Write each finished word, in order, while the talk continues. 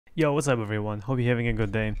Yo, what's up everyone? Hope you're having a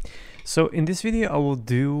good day. So in this video I will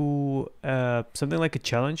do something like a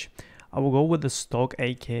challenge. I will go with the stock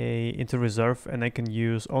AK into reserve and I can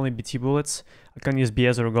use only BT bullets. I can use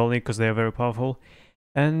BS or Golden because they are very powerful.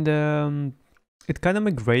 And it kind of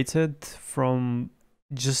migrated from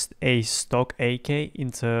just a stock AK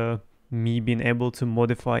into me being able to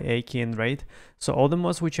modify AK in raid. So all the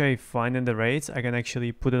mods which I find in the raids, I can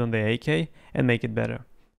actually put it on the AK and make it better.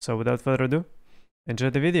 So without further ado, enjoy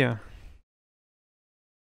the video.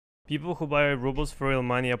 People who buy rubles for real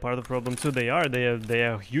money are part of the problem too. They are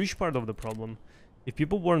a huge part of the problem. If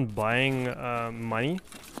people weren't buying money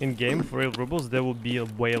in game for real rubles, there would be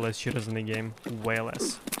way less cheaters in the game. Way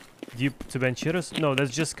less. Do you to ban cheaters? No,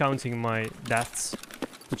 that's just counting my deaths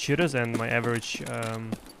to cheaters and my average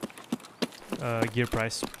gear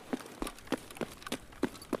price.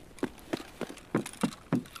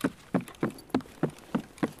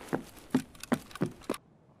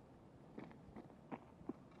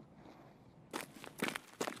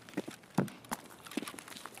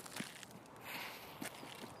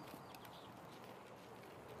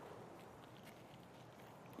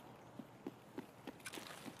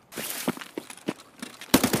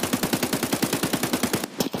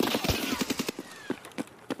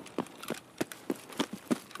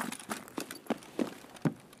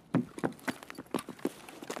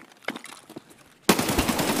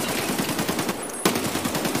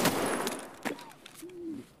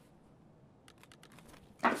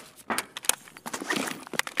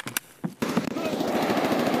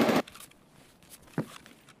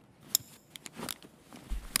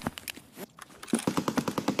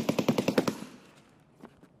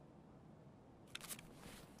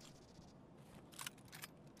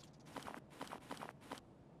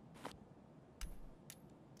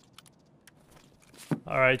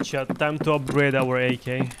 Alright chat, time to upgrade our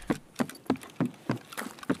AK.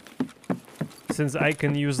 Since I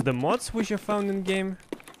can use the mods which I found in game,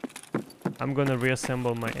 I'm gonna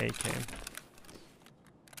reassemble my AK.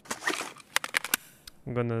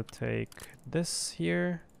 I'm gonna take this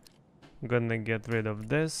here. I'm gonna get rid of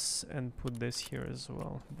this and put this here as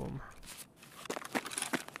well. Boom.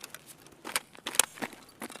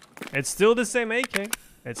 It's still the same AK.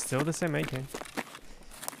 It's still the same AK.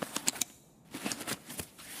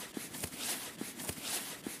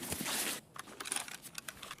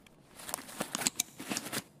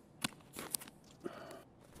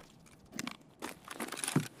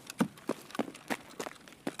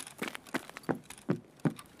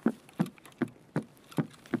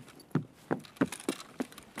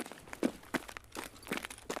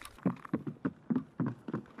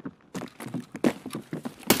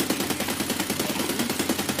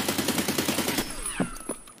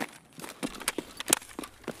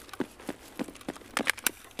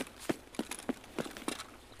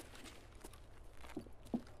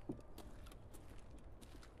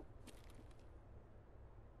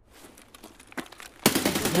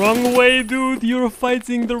 Wrong way, dude! You're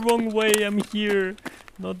fighting the wrong way. I'm here,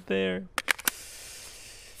 not there.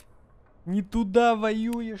 Не туда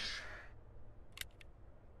воюешь.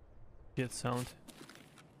 Get sound.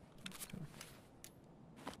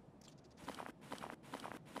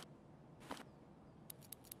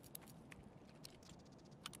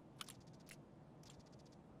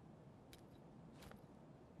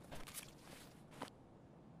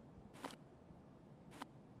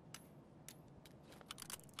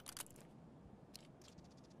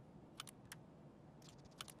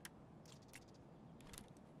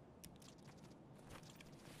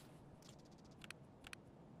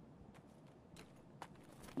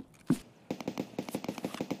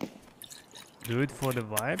 Do it for the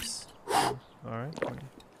vibes. Alright.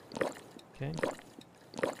 Okay.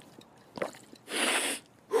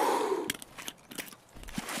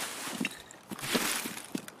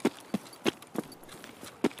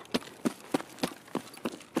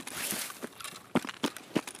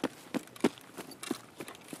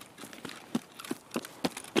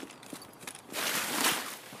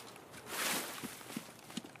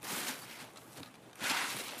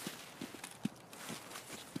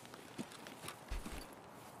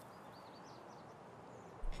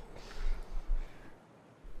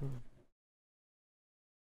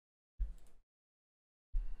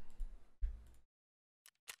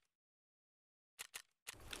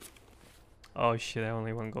 Oh shit, I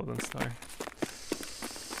only one golden star.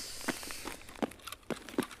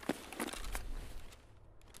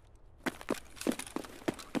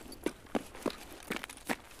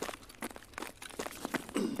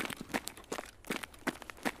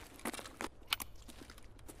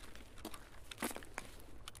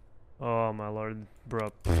 Oh my lord,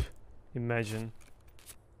 bro. Imagine.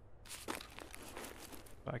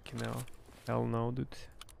 Fucking hell. Hell no, dude.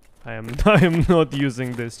 I am not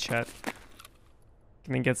using this, chat.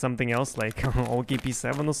 Can I get something else like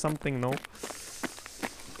OKP7 or something? No.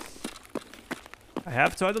 I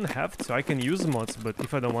have to, I don't have to. I can use mods, but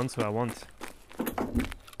if I don't want to, I won't.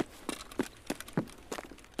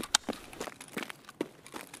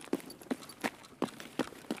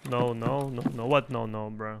 No, no, no, no. What? No, no,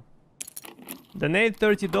 bro. Donate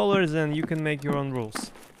 $30 and you can make your own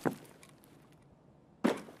rules.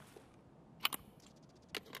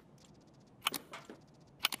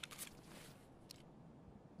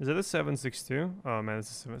 Is that a 762? Oh man,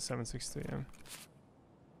 it's a 762, yeah.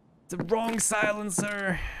 The wrong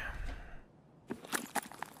silencer!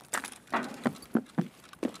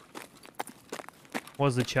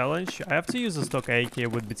 What's the challenge? I have to use a stock AK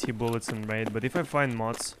with BT bullets and raid, but if I find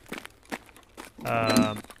mods,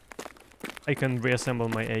 I can reassemble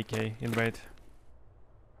my AK in raid.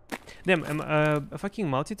 Damn, a fucking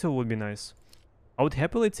multi-tool would be nice. I would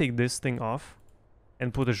happily take this thing off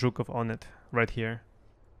and put a Zhukov on it, right here.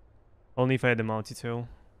 Only if I had a multi-tool.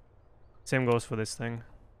 Same goes for this thing.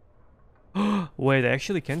 Wait, I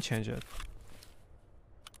actually can change it.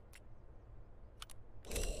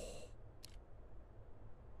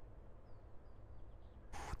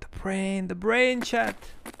 The brain, chat!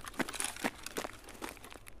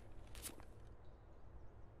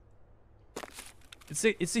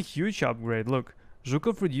 It's a huge upgrade, look.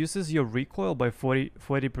 Zhukov reduces your recoil by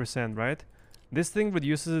 40%, right? This thing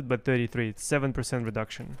reduces it by 33, it's 7%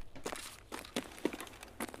 reduction.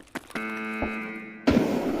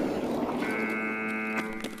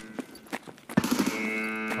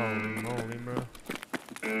 Holy moly, bro.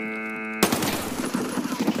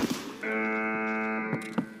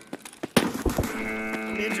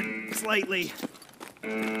 Injured slightly.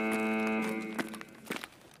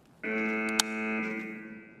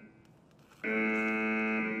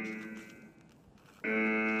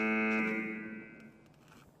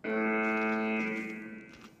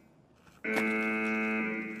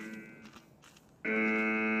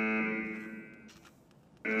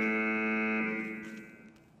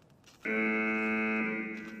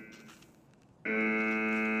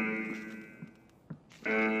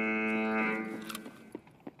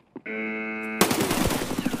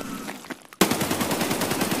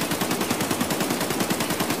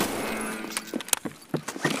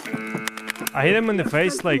 I hit him in the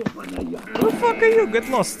face like, who the fuck are you? Get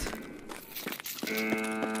lost.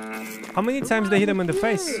 How many times did I hit him in the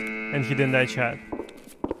face and he didn't die, chat?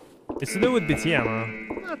 It's to do with BT ammo.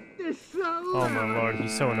 Oh my lord,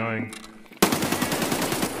 he's so annoying.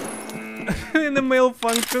 In the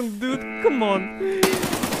malfunction, dude, come on.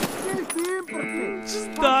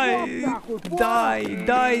 Just die.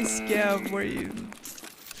 Die, Scav, where you...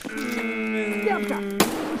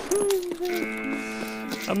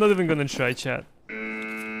 I'm not even gonna try, chat.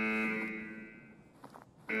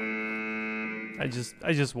 I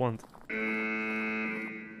just want.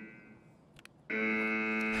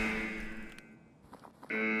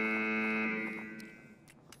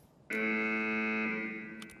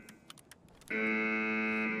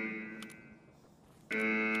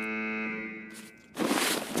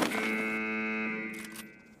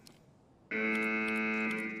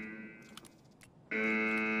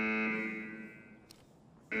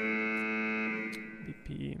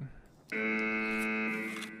 BP.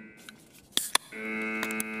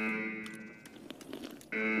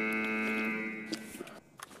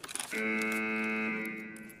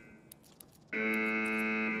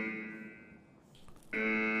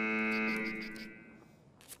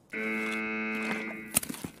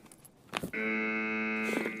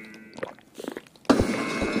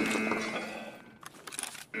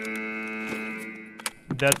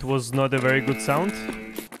 That was not a very good sound.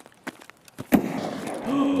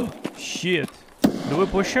 Shit. Do we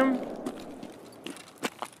push him?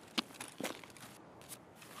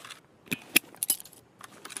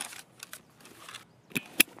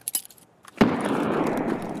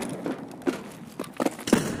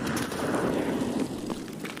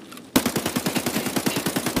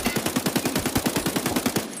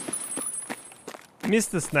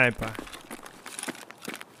 Mr. Sniper.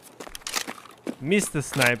 Mr.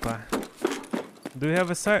 Sniper. Do you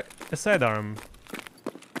have a sidearm?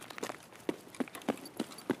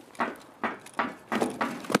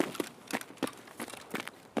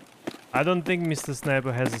 I don't think Mr.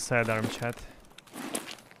 Sniper has a sidearm, chat.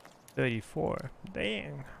 34.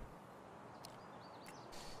 Dang.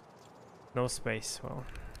 No space. Well,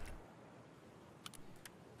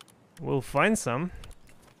 we'll find some.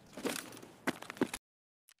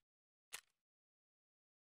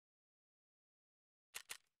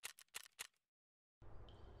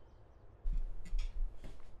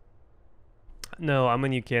 No, I'm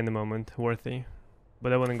in UK in the moment, worthy.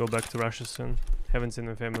 But I want to go back to Russia soon. Haven't seen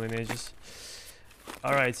my family in ages.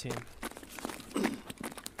 Alright, team.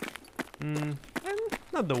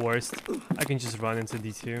 Not the worst. I can just run into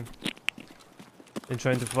D2. And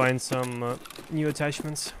trying to find some new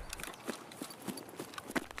attachments.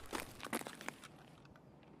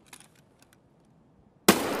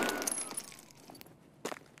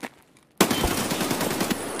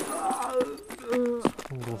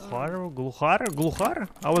 Glukhar?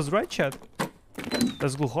 I was right, chat.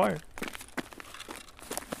 That's Glukhar.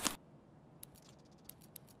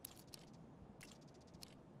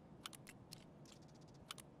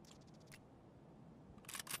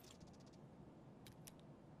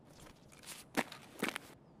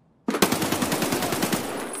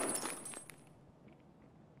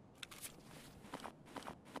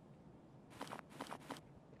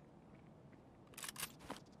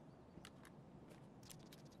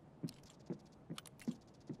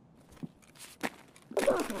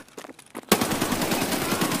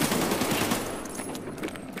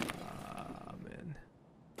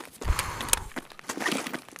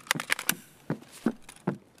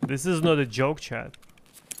 This is not a joke, chat.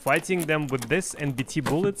 Fighting them with this and BT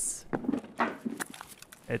bullets,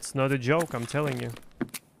 it's not a joke, I'm telling you.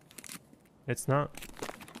 It's not.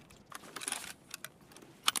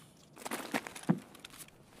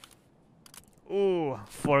 Ooh,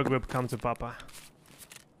 foregrip come to Papa.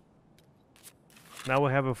 Now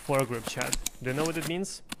we have a foregrip, chat. Do you know what it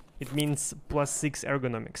means? It means +6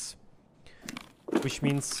 ergonomics. Which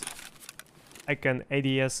means I can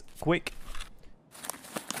ADS quick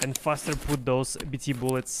and faster put those BT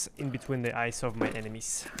bullets in between the eyes of my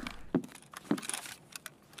enemies.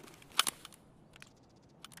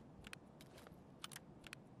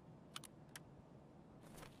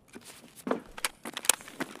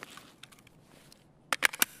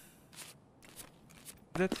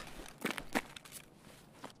 But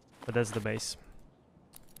that's the base.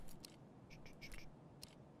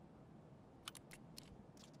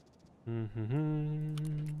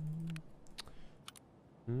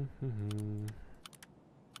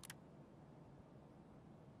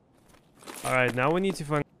 Alright, now we need to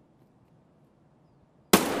find...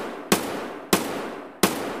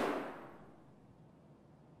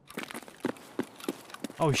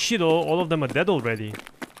 Oh shit, all of them are dead already.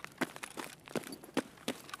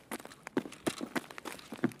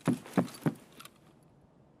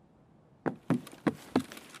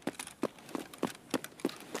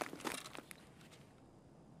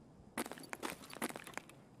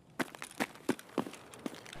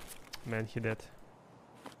 Man, he dead.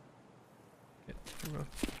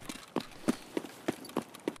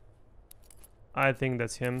 I think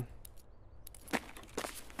that's him.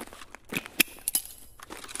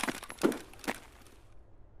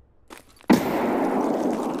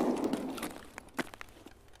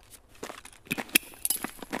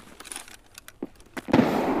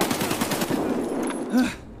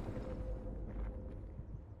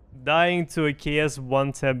 Dying to a KS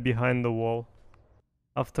one tap behind the wall.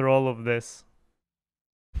 After all of this.